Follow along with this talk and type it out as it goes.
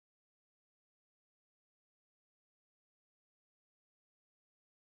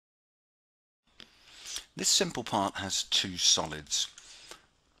This simple part has two solids.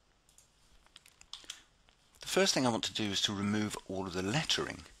 The first thing I want to do is to remove all of the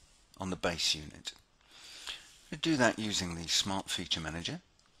lettering on the base unit. I do that using the Smart Feature Manager,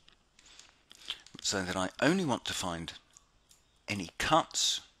 so that I only want to find any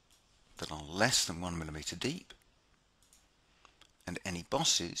cuts that are less than 1 mm deep and any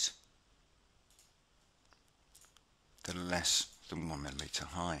bosses that are less than 1 mm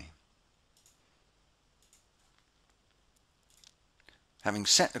high. Having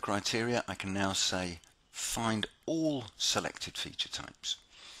set the criteria, I can now say find all selected feature types.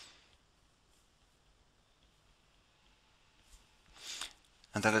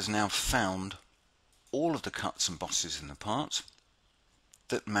 And that has now found all of the cuts and bosses in the part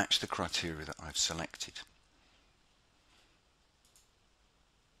that match the criteria that I've selected.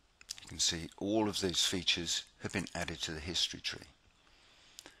 You can see all of those features have been added to the history tree.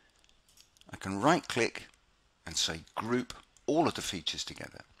 I can right click and say group all of the features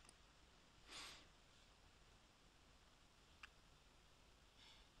together.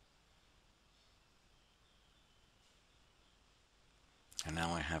 And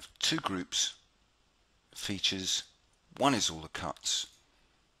now I have two groups of features. One is all the cuts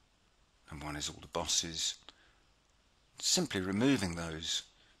and one is all the bosses. Simply removing those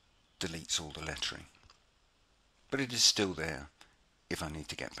deletes all the lettering, but it is still there if I need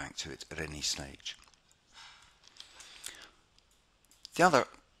to get back to it at any stage. The other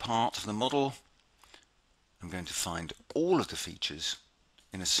part of the model, I'm going to find all of the features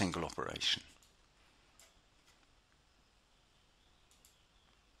in a single operation.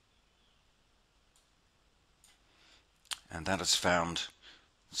 And that has found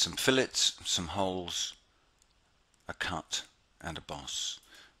some fillets, some holes, a cut and a boss.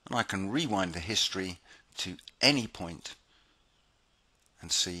 And I can rewind the history to any point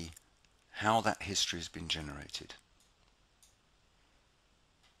and see how that history has been generated.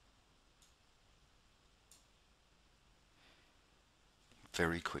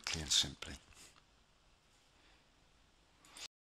 Very quickly and simply.